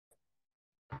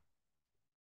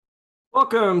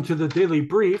Welcome to the Daily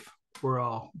Brief, where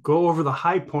I'll go over the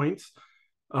high points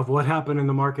of what happened in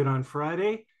the market on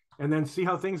Friday and then see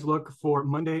how things look for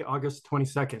Monday, August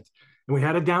 22nd. And we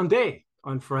had a down day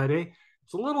on Friday.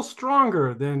 It's a little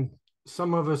stronger than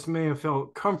some of us may have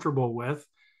felt comfortable with.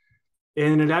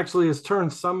 And it actually has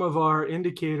turned some of our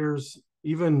indicators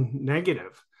even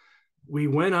negative. We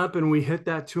went up and we hit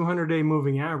that 200-day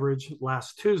moving average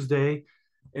last Tuesday.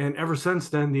 And ever since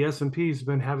then, the S&P has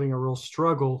been having a real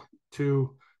struggle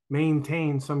to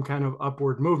maintain some kind of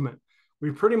upward movement.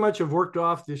 We pretty much have worked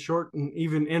off the short and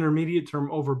even intermediate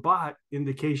term overbought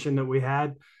indication that we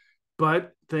had.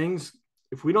 But things,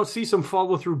 if we don't see some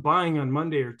follow through buying on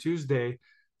Monday or Tuesday,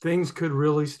 things could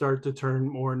really start to turn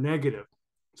more negative.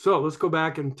 So let's go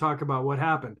back and talk about what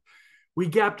happened. We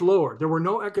gapped lower. There were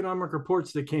no economic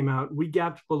reports that came out. We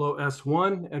gapped below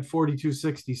S1 at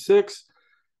 42.66.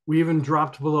 We even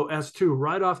dropped below S2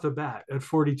 right off the bat at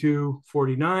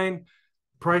 42.49.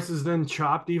 Prices then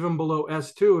chopped even below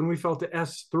S2, and we fell to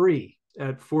S3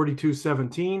 at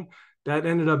 42.17. That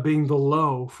ended up being the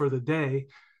low for the day.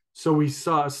 So we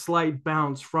saw a slight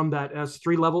bounce from that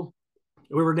S3 level.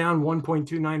 We were down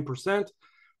 1.29%.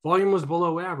 Volume was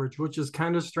below average, which is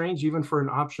kind of strange even for an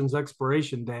options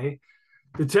expiration day.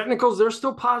 The technicals, they're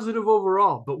still positive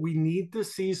overall, but we need to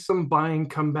see some buying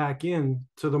come back in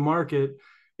to the market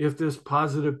if this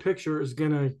positive picture is going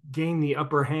to gain the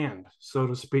upper hand, so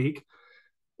to speak.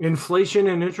 Inflation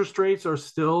and interest rates are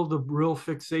still the real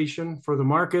fixation for the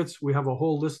markets. We have a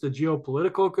whole list of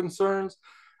geopolitical concerns.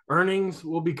 Earnings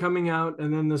will be coming out,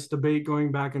 and then this debate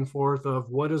going back and forth of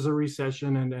what is a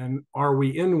recession and are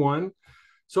we in one?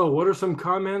 So what are some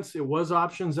comments? It was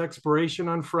options expiration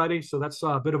on Friday, so that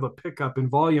saw a bit of a pickup in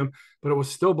volume, but it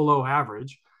was still below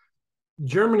average.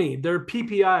 Germany, their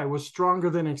PPI was stronger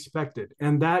than expected,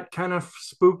 and that kind of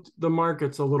spooked the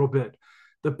markets a little bit.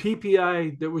 The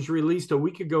PPI that was released a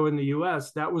week ago in the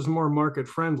US, that was more market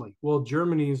friendly. Well,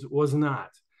 Germany's was not.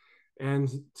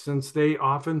 And since they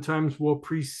oftentimes will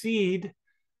precede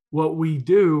what we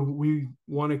do, we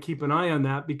want to keep an eye on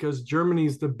that because Germany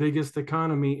is the biggest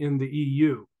economy in the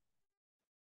EU.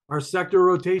 Our sector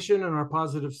rotation and our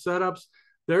positive setups,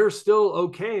 they're still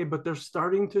okay, but they're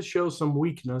starting to show some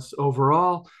weakness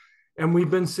overall. And we've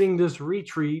been seeing this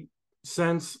retreat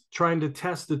since trying to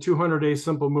test the 200-day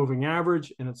simple moving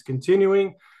average, and it's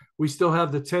continuing. We still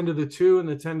have the 10 to the 2 and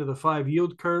the 10 to the 5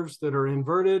 yield curves that are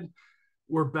inverted.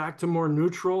 We're back to more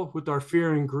neutral with our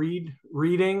fear and greed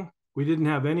reading. We didn't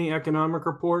have any economic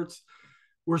reports.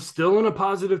 We're still in a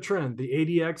positive trend. The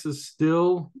ADX is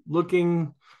still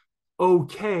looking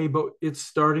okay, but it's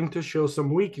starting to show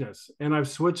some weakness. And I've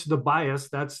switched the bias.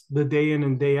 That's the day in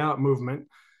and day out movement.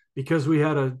 Because we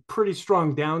had a pretty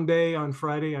strong down day on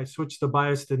Friday, I switched the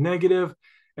bias to negative,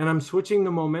 and I'm switching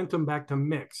the momentum back to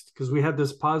mixed because we had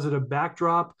this positive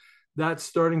backdrop that's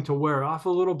starting to wear off a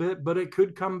little bit, but it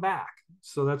could come back.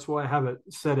 So that's why I have it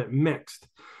set at mixed.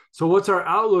 So what's our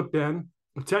outlook then?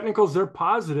 The technicals, they're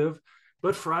positive,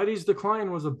 but Friday's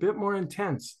decline was a bit more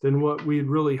intense than what we'd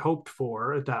really hoped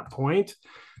for at that point.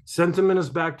 Sentiment is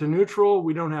back to neutral.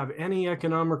 We don't have any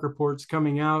economic reports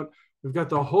coming out. We've got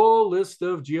the whole list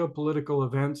of geopolitical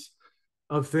events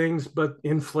of things, but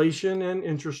inflation and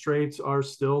interest rates are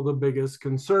still the biggest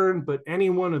concern. But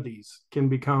any one of these can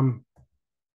become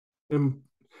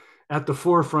at the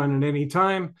forefront at any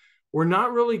time. We're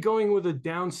not really going with a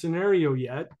down scenario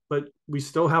yet, but we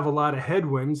still have a lot of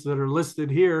headwinds that are listed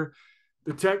here.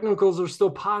 The technicals are still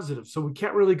positive, so we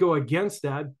can't really go against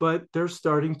that, but they're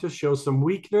starting to show some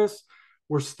weakness.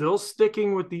 We're still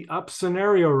sticking with the up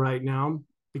scenario right now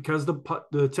because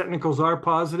the technicals are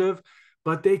positive,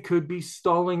 but they could be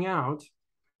stalling out.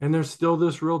 And there's still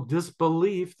this real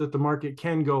disbelief that the market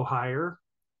can go higher.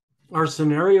 Our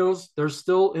scenarios, they're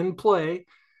still in play,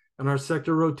 and our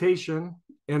sector rotation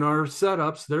and our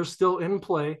setups, they're still in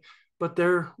play, but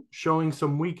they're showing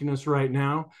some weakness right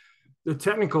now. The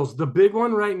technicals, the big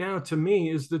one right now to me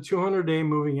is the 200-day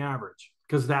moving average,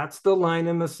 because that's the line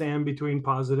in the sand between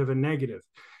positive and negative.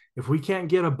 If we can't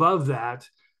get above that,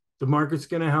 the market's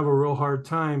going to have a real hard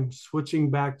time switching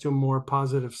back to a more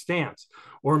positive stance.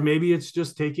 Or maybe it's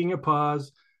just taking a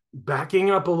pause,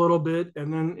 backing up a little bit,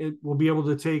 and then it will be able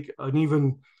to take an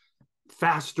even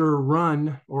faster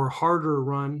run or harder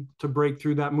run to break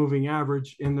through that moving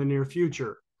average in the near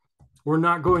future. We're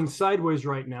not going sideways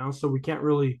right now, so we can't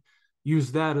really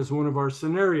use that as one of our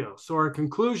scenarios. So our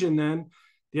conclusion then,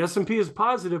 the S&P is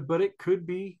positive, but it could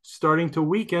be starting to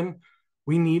weaken.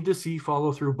 We need to see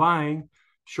follow through buying.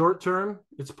 Short term,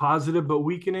 it's positive but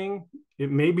weakening.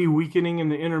 It may be weakening in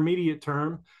the intermediate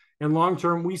term. And long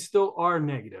term, we still are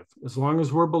negative as long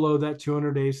as we're below that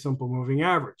 200-day simple moving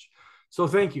average. So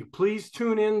thank you. Please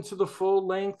tune in to the full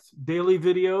length daily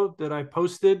video that I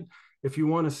posted if you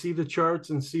want to see the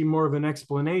charts and see more of an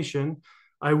explanation.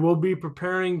 I will be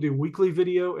preparing the weekly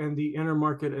video and the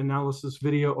intermarket analysis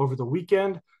video over the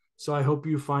weekend. So I hope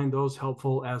you find those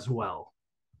helpful as well.